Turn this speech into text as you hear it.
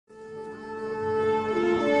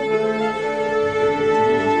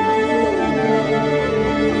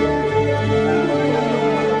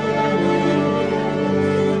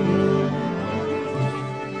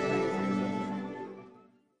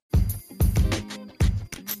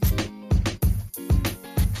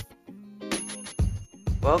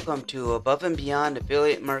Welcome to Above and Beyond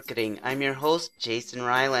Affiliate Marketing. I'm your host, Jason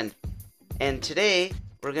Ryland. And today,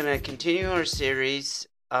 we're going to continue our series.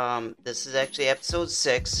 This is actually episode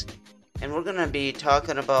 6. And we're going to be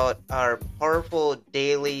talking about our powerful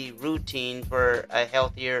daily routine for a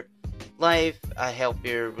healthier life, a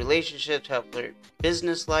healthier relationships, healthier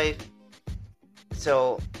business life.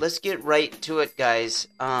 So, let's get right to it, guys.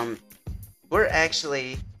 We're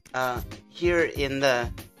actually here in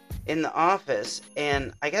the office,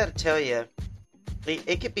 and I gotta tell you,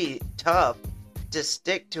 it could be tough to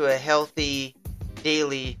stick to a healthy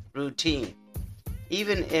daily routine,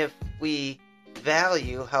 even if we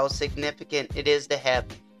value how significant it is to have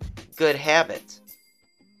good habits.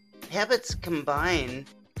 Habits combine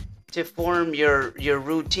to form your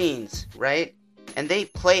routines, right? And they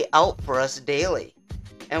play out for us daily.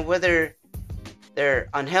 And whether they're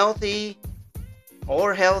unhealthy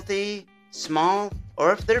or healthy, small,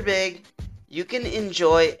 or if they're big, you can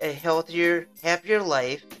enjoy a healthier, happier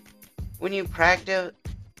life when you practice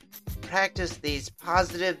these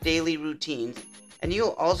positive daily routines, and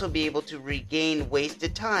you'll also be able to regain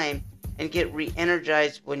wasted time and get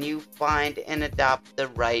re-energized when you find and adopt the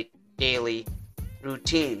right daily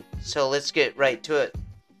routine. So let's get right to it.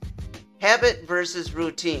 Habit versus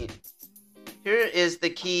routine. Here is the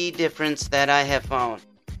key difference that I have found,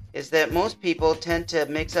 is that most people tend to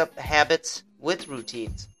mix up habits with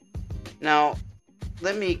routines. Now,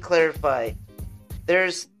 let me clarify.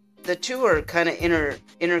 The two are kind of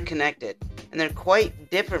interconnected, and they're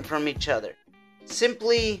quite different from each other.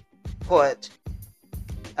 Simply put,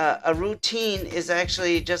 a routine is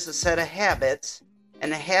actually just a set of habits,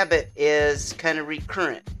 and a habit is kind of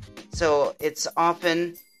recurrent. So it's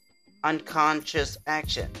often unconscious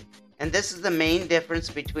action. And this is the main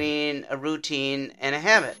difference between a routine and a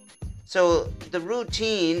habit. So the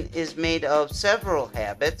routine is made of several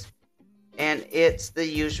habits, and it's the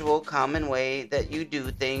usual common way that you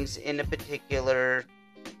do things in a particular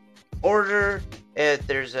order. If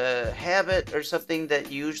there's a habit or something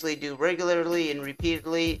that you usually do regularly and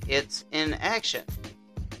repeatedly, it's in action.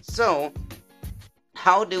 So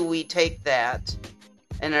how do we take that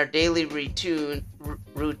and our daily routine,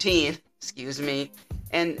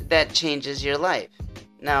 and that changes your life?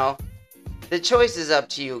 Now, the choice is up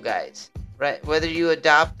to you guys, right? Whether you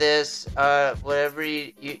adopt this, whatever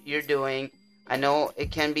you're doing. I know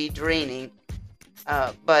it can be draining,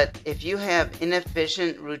 but if you have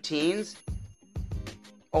inefficient routines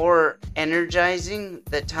or energizing,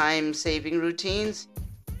 the time-saving routines,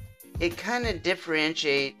 it kind of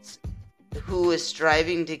differentiates who is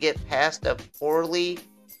striving to get past a poorly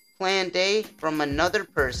planned day from another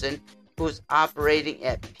person who's operating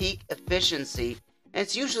at peak efficiency. And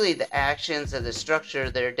it's usually the actions and the structure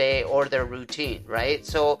of their day or their routine, right?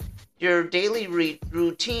 So your daily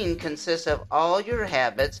routine consists of all your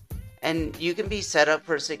habits, and you can be set up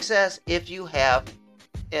for success if you have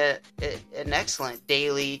an excellent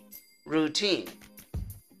daily routine.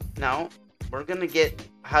 Now, we're going to get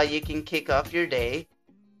how you can kick off your day.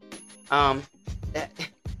 I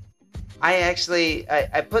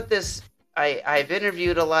put this... I've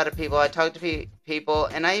interviewed a lot of people, I talked to people,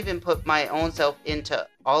 and I even put my own self into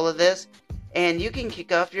all of this. And you can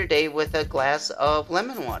kick off your day with a glass of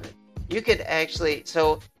lemon water. You could actually,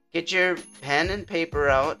 so get your pen and paper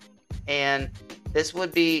out, and this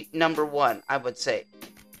would be number 1, I would say.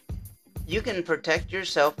 You can protect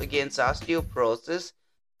yourself against osteoporosis,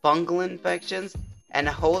 fungal infections, and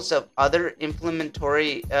a host of other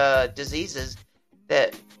inflammatory diseases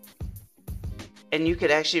and you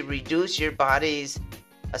could actually reduce your body's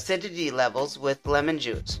acidity levels with lemon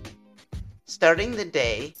juice. Starting the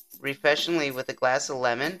day refreshingly with a glass of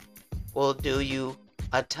lemon will do you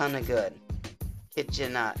a ton of good. Kid you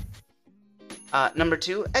not. Number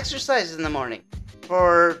 2, exercise in the morning.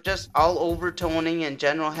 For just all over toning and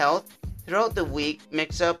general health, throughout the week,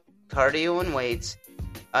 mix up cardio and weights.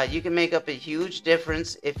 You can make up a huge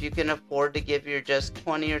difference if you can afford to give your just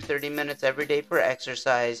 20 or 30 minutes every day for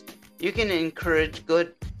exercise. You can encourage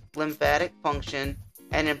good lymphatic function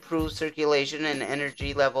and improve circulation and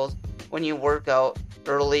energy levels when you work out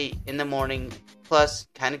early in the morning. Plus,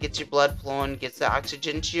 kind of gets your blood flowing, gets the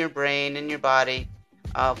oxygen to your brain and your body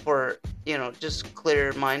for, just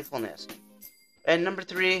clear mindfulness. And number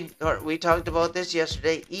 3, we talked about this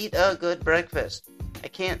yesterday, eat a good breakfast. I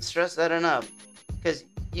can't stress that enough, because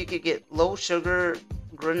you could get low sugar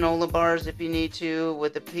granola bars if you need to.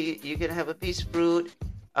 You can have a piece of fruit,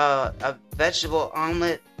 a vegetable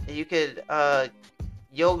omelet. You could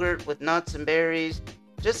yogurt with nuts and berries.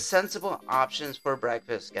 Just sensible options for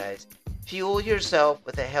breakfast, guys. Fuel yourself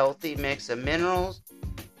with a healthy mix of minerals,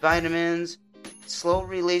 vitamins, slow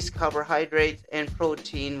release carbohydrates and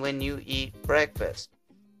protein when you eat breakfast.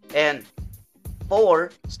 And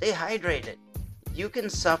 4, stay hydrated. You can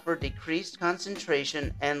suffer decreased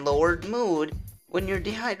concentration and lowered mood when you're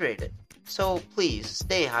dehydrated. So please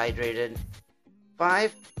stay hydrated.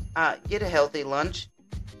 5, get a healthy lunch.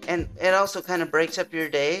 And it also kind of breaks up your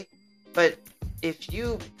day. But if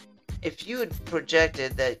you had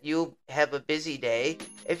projected that you'll have a busy day,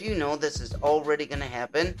 if you know this is already going to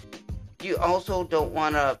happen, you also don't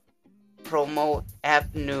want to promote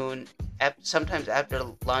afternoon. Sometimes after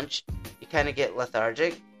lunch, you kind of get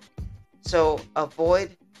lethargic. So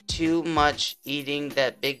avoid too much eating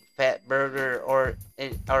that big fat burger or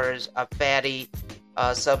a fatty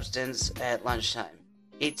substance at lunchtime.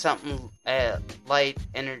 Eat something light,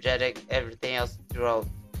 energetic, everything else throughout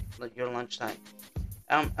your lunchtime.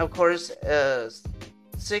 Of course,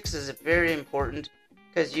 6 is very important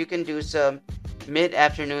because you can do some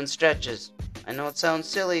mid-afternoon stretches. I know it sounds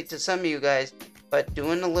silly to some of you guys, but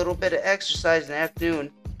doing a little bit of exercise in the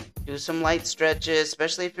afternoon, do some light stretches,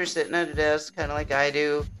 especially if you're sitting at a desk, kind of like I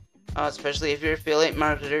do, especially if you're an affiliate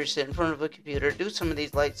marketer, sit in front of a computer, do some of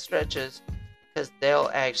these light stretches because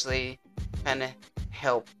they'll actually kind of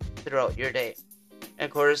help throughout your day. And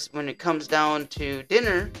of course, when it comes down to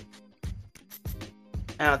dinner,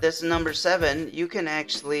 this is number 7, you can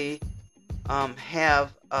actually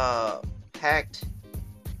have a packed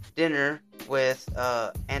dinner with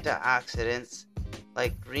antioxidants,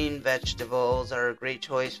 like green vegetables are a great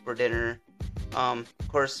choice for dinner. Of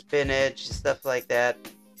course, spinach, stuff like that.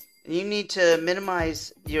 You need to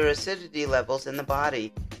minimize your acidity levels in the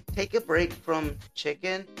body. Take a break from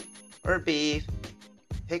chicken or beef.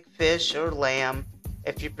 Pick fish or lamb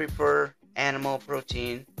if you prefer animal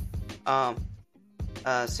protein.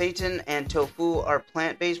 Seitan and tofu are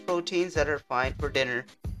plant-based proteins that are fine for dinner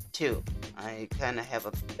too. I kind of have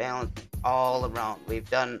a balance all around. We've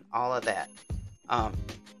done all of that.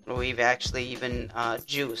 We've actually even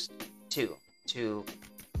juiced too to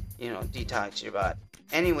detox your body.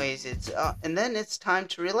 Anyways, and then it's time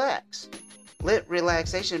to relax. Let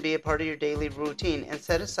relaxation be a part of your daily routine and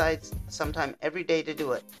set aside some time every day to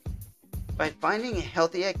do it. By finding a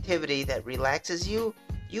healthy activity that relaxes you,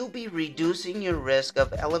 you'll be reducing your risk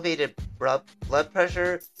of elevated blood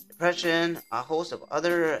pressure, depression, a host of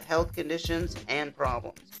other health conditions and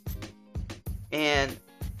problems. And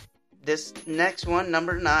this next one,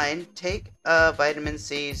 number 9, take a vitamin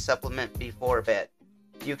C supplement before bed.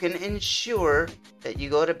 You can ensure that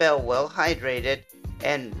you go to bed well hydrated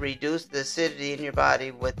and reduce the acidity in your body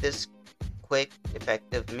with this quick,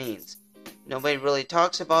 effective means. Nobody really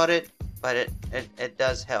talks about it, but it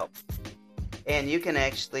does help. And you can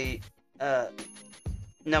actually,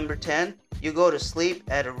 number 10, you go to sleep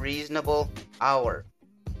at a reasonable hour.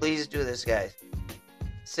 Please do this, guys.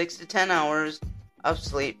 6 to 10 hours of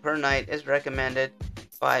sleep per night is recommended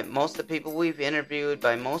by most of the people we've interviewed,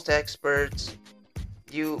 by most experts.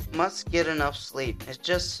 You must get enough sleep. It's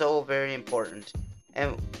just so very important.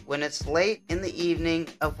 And when it's late in the evening,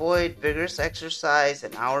 avoid vigorous exercise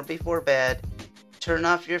an hour before bed. Turn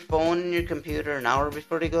off your phone and your computer an hour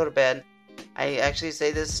before you go to bed. I actually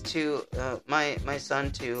say this to my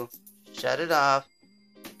son too. Shut it off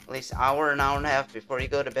at least an hour and a half before you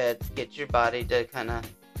go to bed. Get your body to kind of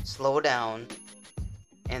slow down,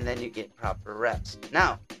 and then you get proper rest.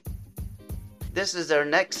 Now, this is our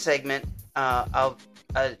next segment of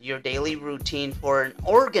your daily routine for an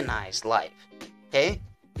organized life. Okay?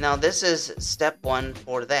 Now, this is step 1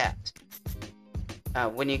 for that.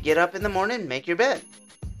 When you get up in the morning, make your bed.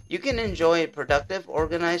 You can enjoy a productive,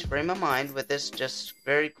 organized frame of mind with this just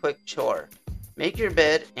very quick chore. Make your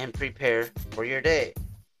bed and prepare for your day.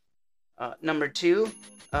 Number 2,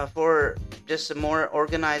 for just a more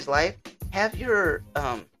organized life, have your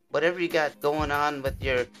whatever you got going on with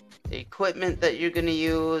your equipment that you're going to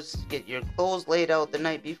use, get your clothes laid out the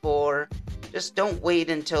night before. Just don't wait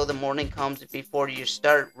until the morning comes before you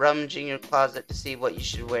start rummaging your closet to see what you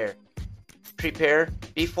should wear. Prepare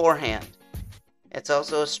beforehand. It's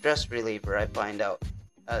also a stress reliever, I find out,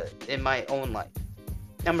 in my own life.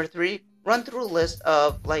 Number 3, run through a list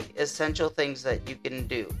of essential things that you can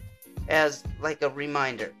do as a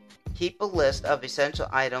reminder. Keep a list of essential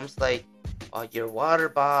items like your water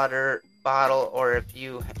bottle, or if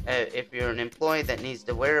you're an employee that needs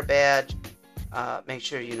to wear a badge, make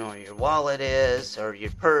sure you know where your wallet is, or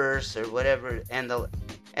your purse, or whatever,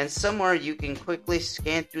 and somewhere you can quickly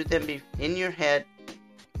scan through them in your head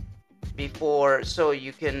before, so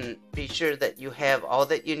you can be sure that you have all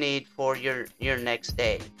that you need for your next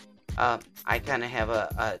day. I kind of have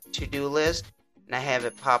a to-do list, and I have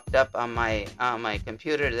it popped up on my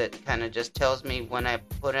computer that kind of just tells me when I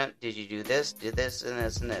put in, did you do this,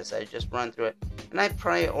 and this. I just run through it, and I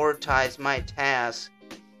prioritize my tasks.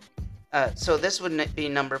 So this would be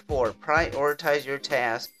number 4. Prioritize your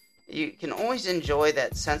tasks. You can always enjoy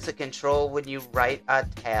that sense of control when you write a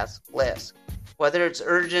task list. Whether it's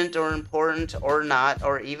urgent or important or not,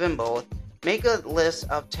 or even both, make a list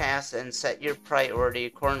of tasks and set your priority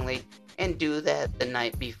accordingly, and do that the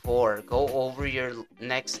night before. Go over your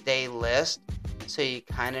next day list so you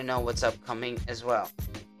kind of know what's upcoming as well.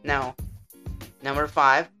 Now, number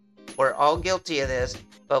 5, we're all guilty of this,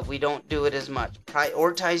 but we don't do it as much.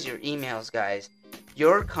 Prioritize your emails, guys.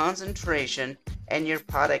 Your concentration and your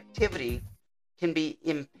productivity can be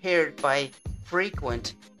impaired by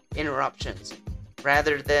frequent interruptions.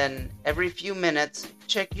 Rather than every few minutes,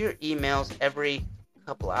 check your emails every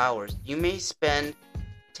couple hours. You may spend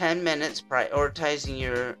 10 minutes prioritizing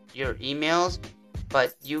your emails,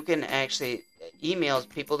 but you can actually, emails,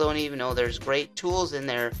 people don't even know there's great tools in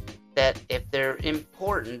there that if they're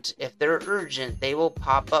important, if they're urgent, they will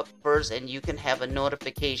pop up first and you can have a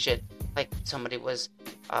notification. Like somebody was,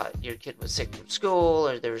 your kid was sick from school,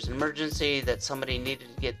 or there was an emergency that somebody needed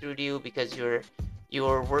to get through to you because you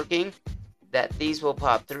were working, that these will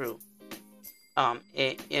pop through.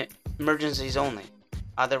 Emergencies only.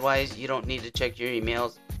 Otherwise, you don't need to check your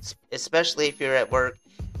emails, especially if you're at work,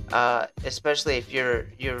 especially if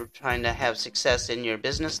you're trying to have success in your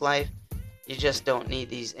business life. You just don't need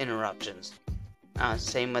these interruptions.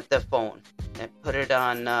 Same with the phone. Put it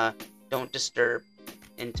on don't disturb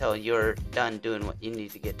until you're done doing what you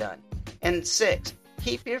need to get done. And 6,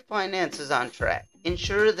 keep your finances on track.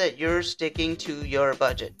 Ensure that you're sticking to your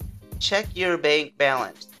budget. Check your bank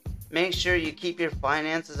balance. Make sure you keep your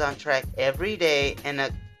finances on track every day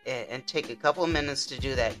and take a couple of minutes to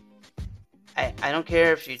do that. I don't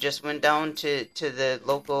care if you just went down to the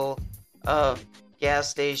local gas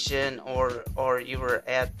station, or you were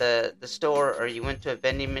at the store, or you went to a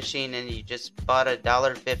vending machine and you just bought a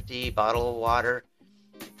 $1.50 bottle of water.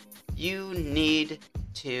 You need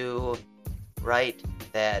to write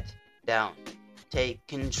that down. Take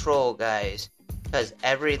control, guys, because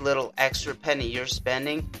every little extra penny you're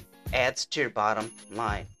spending adds to your bottom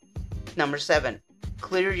line. Number 7,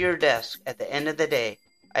 clear your desk at the end of the day.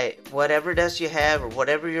 Whatever desk you have or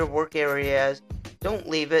whatever your work area is, don't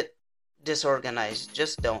leave it disorganized.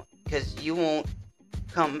 Just don't, because you won't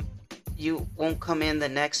come in the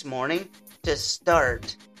next morning to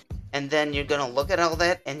start, and then you're going to look at all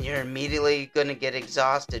that and you're immediately going to get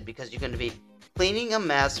exhausted because you're going to be cleaning a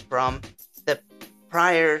mess from the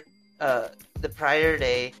prior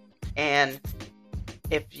day. And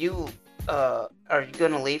if you are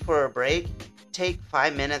going to leave for a break, take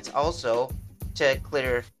 5 minutes also to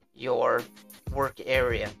clear your work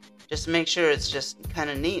area. Just make sure it's just kind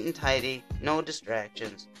of neat and tidy, no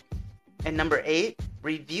distractions. And number 8,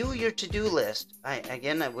 review your to-do list.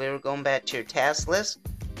 We're going back to your task list.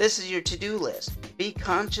 This is your to-do list. Be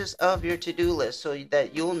conscious of your to-do list so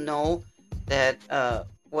that you'll know that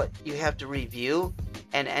what you have to review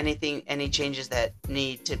and any changes that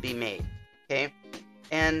need to be made. Okay,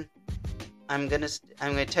 and I'm gonna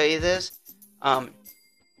tell you this.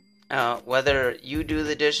 Whether you do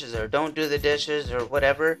the dishes or don't do the dishes or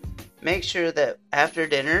whatever, make sure that after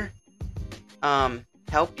dinner,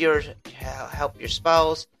 help your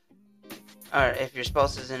spouse, or if your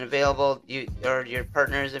spouse isn't available, or your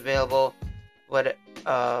partner is available,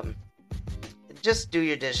 just do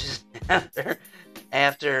your dishes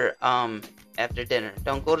after dinner.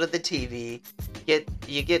 Don't go to the TV.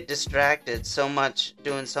 You get distracted so much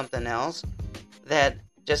doing something else that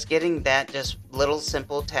just getting that just little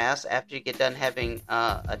simple task after you get done having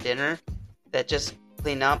a dinner, that just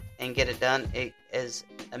clean up and get it done, it is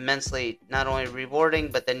immensely not only rewarding,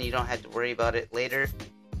 but then you don't have to worry about it later.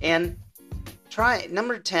 And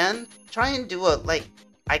number 10, try and do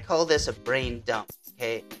I call this a brain dump.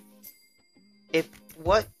 Okay, if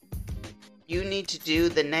what you need to do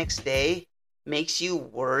the next day makes you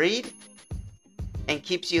worried and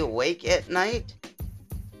keeps you awake at night,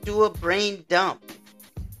 do a brain dump.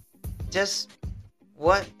 Just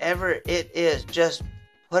whatever it is, just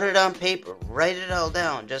put it on paper, write it all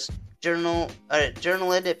down, just journal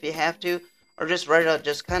it if you have to, or just write out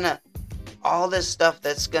just kind of all this stuff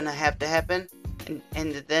that's going to have to happen,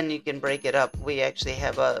 and then you can break it up. We actually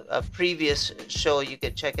have a previous show, you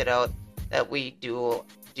could check it out, that we do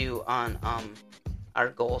on our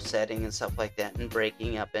goal setting and stuff like that, and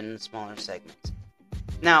breaking up in smaller segments.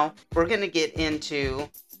 Now, we're going to get into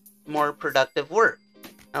more productive work.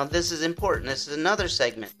 Now, this is important. This is another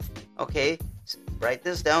segment. Okay, write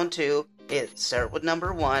this down too. Start with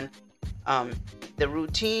number 1. the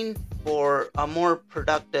routine for a more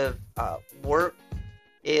productive work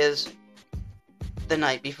is the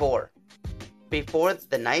night before. Before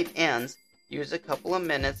the night ends, use a couple of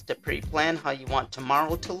minutes to pre-plan how you want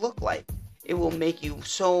tomorrow to look like. It will make you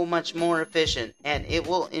so much more efficient, and it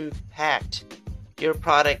will impact your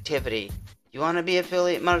productivity. You want to be an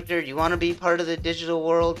affiliate marketer? You want to be part of the digital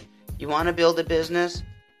world? You want to build a business?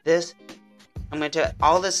 I'm going to tell you,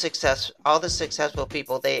 all the successful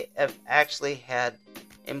people, they have actually had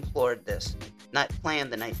implored this, not planned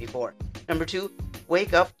the night before. Number 2,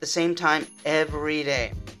 wake up the same time every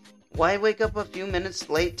day. Why wake up a few minutes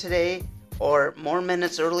late today or more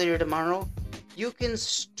minutes earlier tomorrow? You can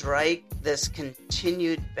strike this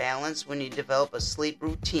continued balance when you develop a sleep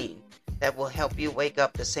routine that will help you wake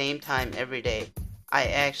up the same time every day. 5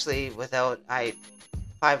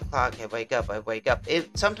 o'clock I wake up.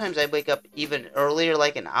 Sometimes I wake up even earlier,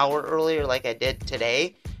 like an hour earlier, like I did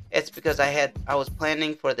today. It's because I was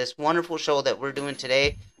planning for this wonderful show that we're doing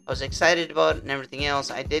today. I was excited about it and everything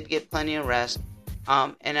else. I did get plenty of rest,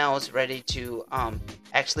 and I was ready to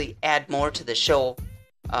actually add more to the show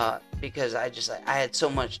because I had so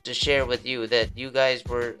much to share with you that you guys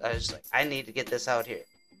were. I was like, I need to get this out here.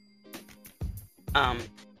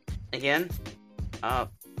 Again,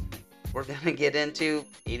 we're gonna get into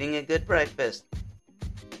eating a good breakfast.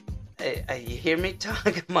 You hear me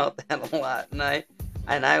talk about that a lot,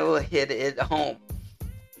 and I will hit it home.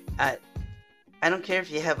 I don't care if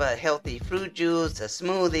you have a healthy fruit juice, a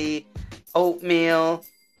smoothie, oatmeal.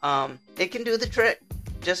 It can do the trick.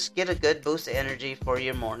 Just get a good boost of energy for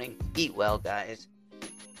your morning. Eat well, guys.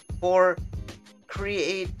 4,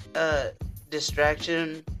 create a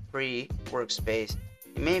distraction-free workspace.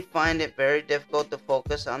 You may find it very difficult to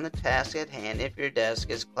focus on the task at hand if your desk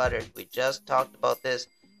is cluttered. We just talked about this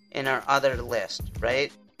in our other list,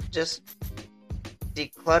 right? Just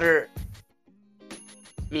declutter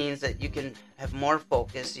means that you can have more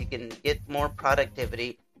focus, you can get more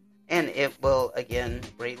productivity, and it will, again,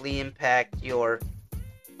 greatly impact your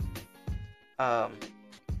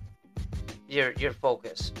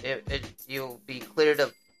focus. You'll be cleared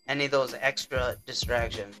of any of those extra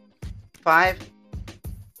distractions. 5,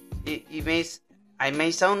 I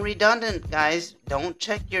may sound redundant, guys. Don't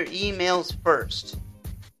check your emails first.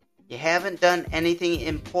 You haven't done anything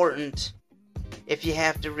important if you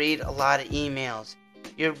have to read a lot of emails.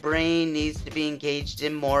 Your brain needs to be engaged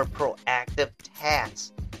in more proactive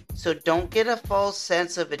tasks. So don't get a false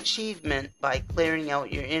sense of achievement by clearing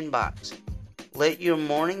out your inbox. Let your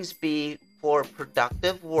mornings be for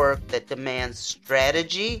productive work that demands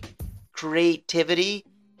strategy, creativity,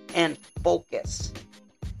 and focus.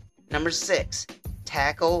 Number 6,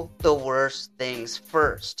 tackle the worst things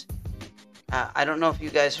first. I don't know if you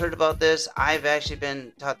guys heard about this. I've actually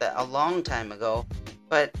been taught that a long time ago.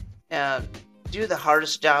 But do the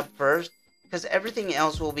hardest job first, because everything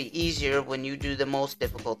else will be easier when you do the most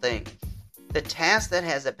difficult thing. The task that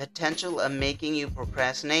has the potential of making you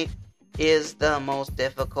procrastinate is the most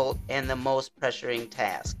difficult and the most pressuring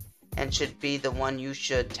task, and should be the one you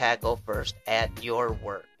should tackle first at your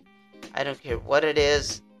work. I don't care what it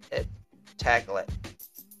is, tackle it.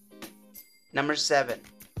 Number 7,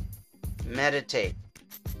 meditate.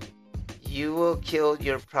 You will kill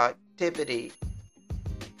your productivity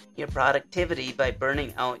by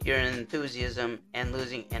burning out your enthusiasm and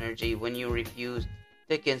losing energy when you refuse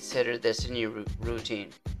to consider this in your routine.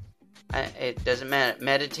 It doesn't matter.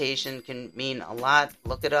 Meditation can mean a lot.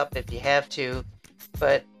 Look it up if you have to,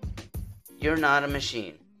 but you're not a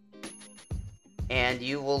machine. And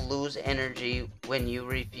you will lose energy when you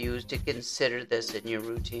refuse to consider this in your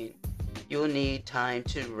routine. You'll need time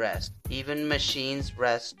to rest. Even machines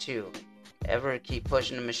rest too. Ever keep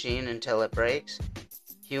pushing a machine until it breaks?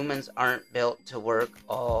 Humans aren't built to work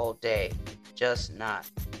all day. Just not.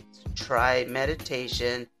 So try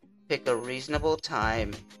meditation. Pick a reasonable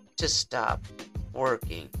time to stop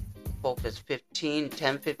working. Focus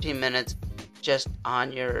 10-15 minutes just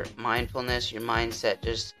on your mindfulness, your mindset.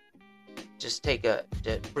 Just take the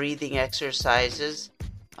breathing exercises.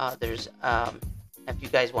 There's if you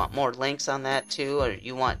guys want more links on that too, or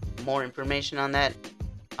you want more information on that,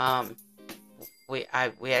 we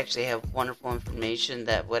actually have wonderful information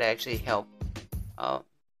that would actually help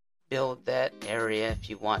build that area if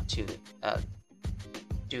you want to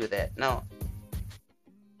do that. Now,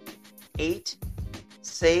 8,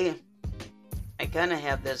 I kind of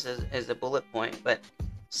have this as a bullet point, but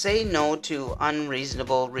say no to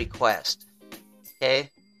unreasonable requests.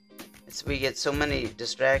 Okay? We get so many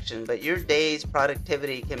distractions, but your day's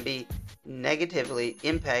productivity can be negatively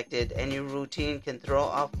impacted, and your routine can throw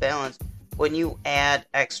off balance when you add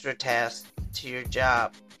extra tasks to your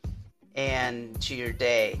job. and to your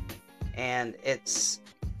day. And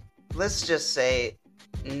let's just say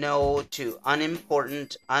no to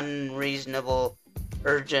unimportant, unreasonable,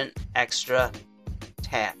 urgent, extra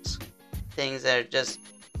tasks. Things that are just,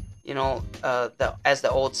 as the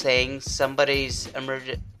old saying, somebody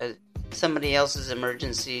else's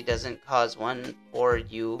emergency doesn't cause one for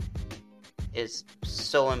you, is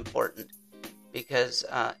so important. Because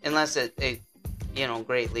unless it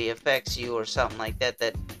greatly affects you or something like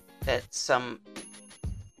that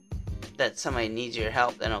somebody needs your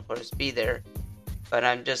help, then of course be there. But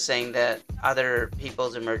I'm just saying that other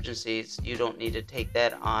people's emergencies, you don't need to take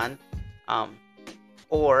that on.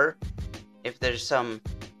 Or if there's some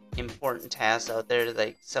important task out there,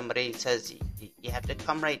 like somebody says you have to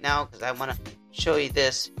come right now because I want to show you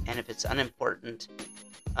this, and if it's unimportant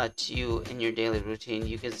to you in your daily routine,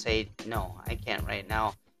 you can say, no, I can't right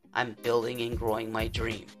now. I'm building and growing my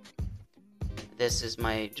dream. This is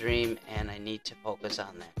my dream, and I need to focus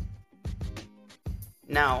on that.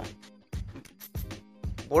 Now,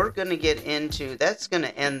 we're going to get into, that's going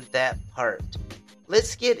to end that part.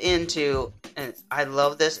 Let's get into, and I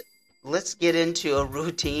love this, let's get into a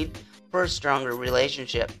routine for a stronger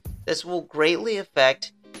relationship. This will greatly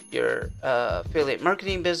affect your affiliate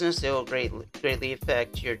marketing business. It will greatly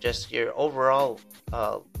affect your overall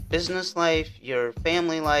business life, your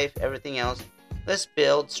family life, everything else. Let's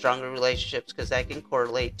build stronger relationships because that can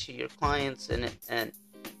correlate to your clients and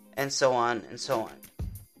so on and so on.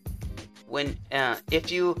 When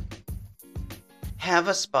if you have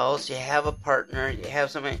a spouse, you have a partner, you have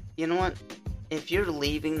somebody, you know what? If you're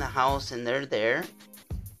leaving the house and they're there,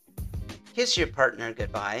 kiss your partner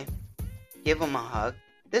goodbye. Give them a hug.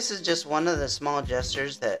 This is just one of the small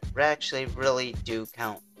gestures that actually really do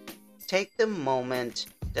count. Take the moment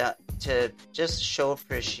to just show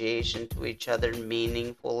appreciation to each other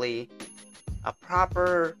meaningfully. A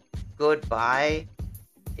proper goodbye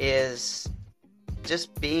is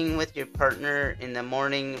just being with your partner in the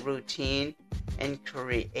morning routine and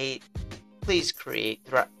please create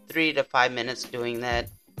 3 to 5 minutes doing that,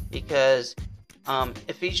 because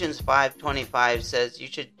Ephesians 5:25 says you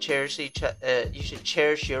should cherish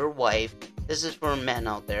your wife. This is for men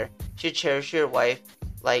out there. You should cherish your wife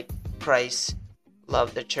like Christ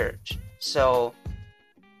loved the church. So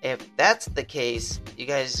if that's the case, you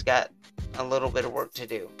guys got a little bit of work to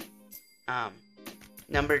do.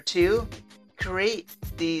 Number 2, create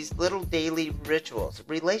these little daily rituals.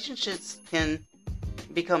 Relationships can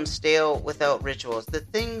become stale without rituals. The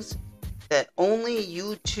things that only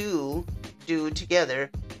you two do together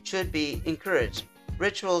should be encouraged.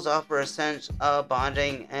 Rituals offer a sense of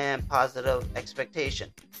bonding and positive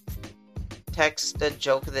expectation. Text a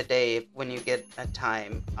joke of the day when you get a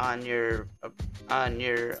time on your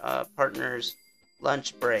partner's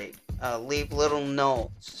lunch break. Leave little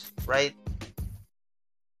notes. Write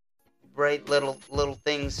little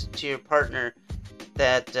things to your partner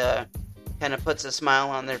that kind of puts a smile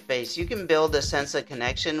on their face. You can build a sense of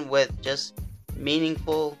connection with just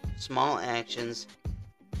meaningful small actions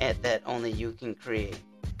that only you can create.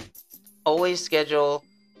 Always schedule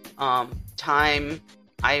time.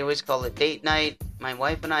 I always call it date night. My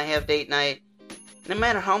wife and I have date night. No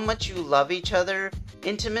matter how much you love each other,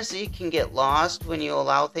 intimacy can get lost when you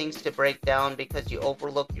allow things to break down because you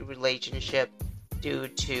overlook your relationship due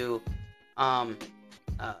to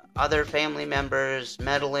other family members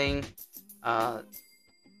meddling,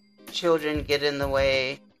 children get in the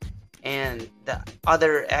way, and the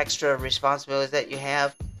other extra responsibilities that you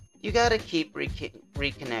have. You got to keep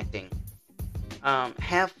reconnecting.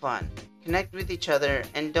 Have fun. Connect with each other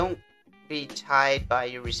and don't be tied by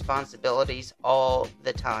your responsibilities all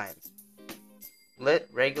the time. Let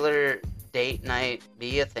regular date night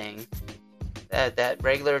be a thing. That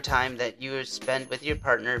regular time that you spend with your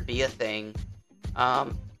partner be a thing.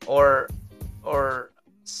 Or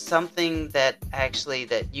something that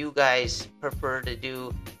you guys prefer to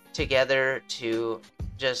do together to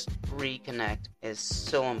just reconnect is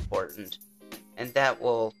so important. And that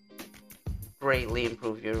will greatly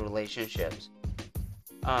improve your relationships.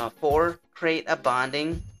 4, create a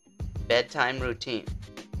bonding bedtime routine.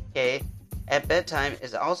 Okay? At bedtime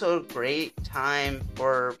is also a great time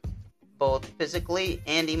for both physically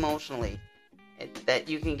and emotionally that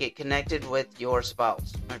you can get connected with your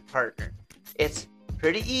spouse or partner. It's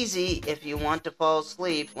pretty easy if you want to fall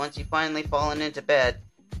asleep once you finally fallen into bed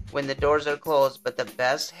when the doors are closed, but the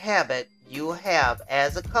best habit you have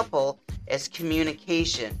as a couple is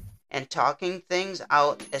communication and talking things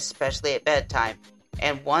out, especially at bedtime.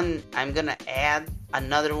 And one, I'm going to add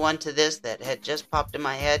another one to this that had just popped in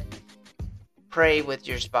my head. Pray with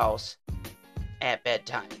your spouse at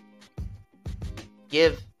bedtime.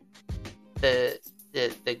 Give the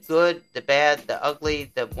good, the bad, the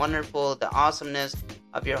ugly, the wonderful, the awesomeness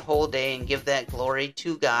of your whole day, and give that glory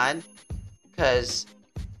to God, because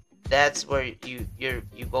that's where you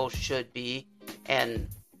both should be. And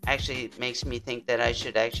actually it makes me think that I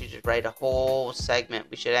should actually just write a whole segment.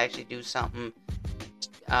 We should actually do something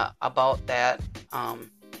about that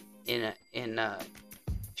in a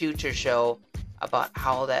future show, about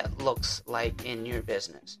how that looks like in your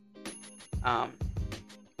business,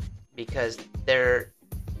 because they're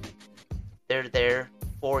there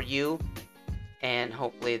for you, and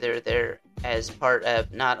hopefully they're there as part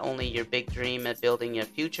of not only your big dream of building your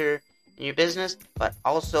future in your business, but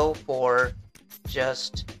also for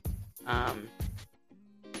just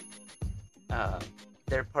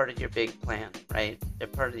they're part of your big plan, right? They're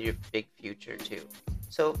part of your big future too.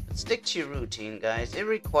 So stick to your routine, guys. It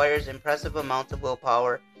requires impressive amounts of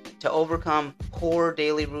willpower to overcome poor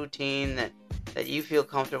daily routine that you feel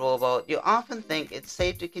comfortable about. You often think it's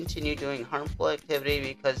safe to continue doing harmful activity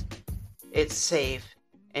because it's safe,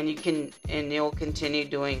 and you'll continue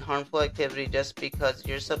doing harmful activity just because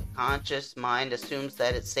your subconscious mind assumes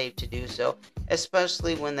that it's safe to do so,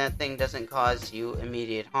 especially when that thing doesn't cause you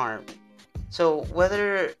immediate harm. So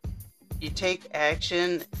whether you take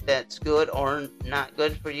action that's good or not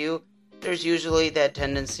good for you, there's usually that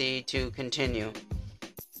tendency to continue.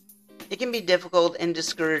 It can be difficult and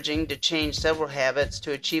discouraging to change several habits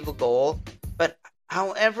to achieve a goal, but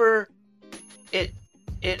however,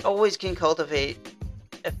 it always can cultivate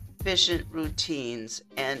efficient routines,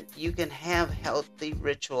 and you can have healthy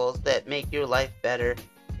rituals that make your life better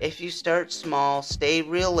if you start small, stay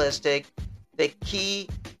realistic. The key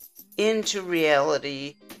into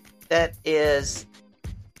reality that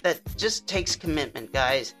just takes commitment,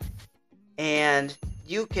 guys, and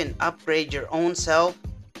you can upgrade your own self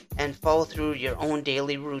and follow through your own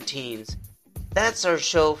daily routines. That's our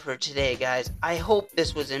show for today, guys. I hope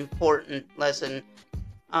this was an important lesson.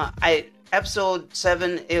 Episode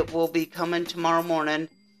 7, it will be coming tomorrow morning.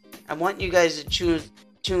 I want you guys to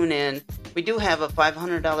tune in. We do have a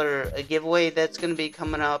 $500 giveaway that's going to be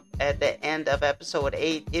coming up at the end of episode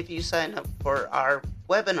 8 if you sign up for our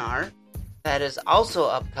webinar. That is also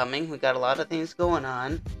upcoming. We got a lot of things going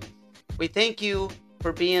on. We thank you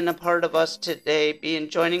for being a part of us today,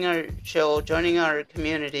 joining our show, joining our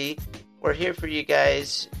community. We're here for you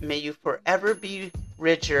guys. May you forever be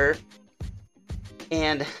richer.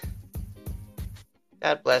 And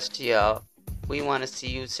God bless to y'all. We want to see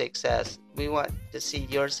you success. We want to see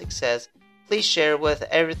your success. Please share with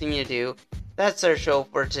everything you do. That's our show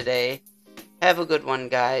for today. Have a good one,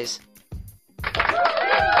 guys.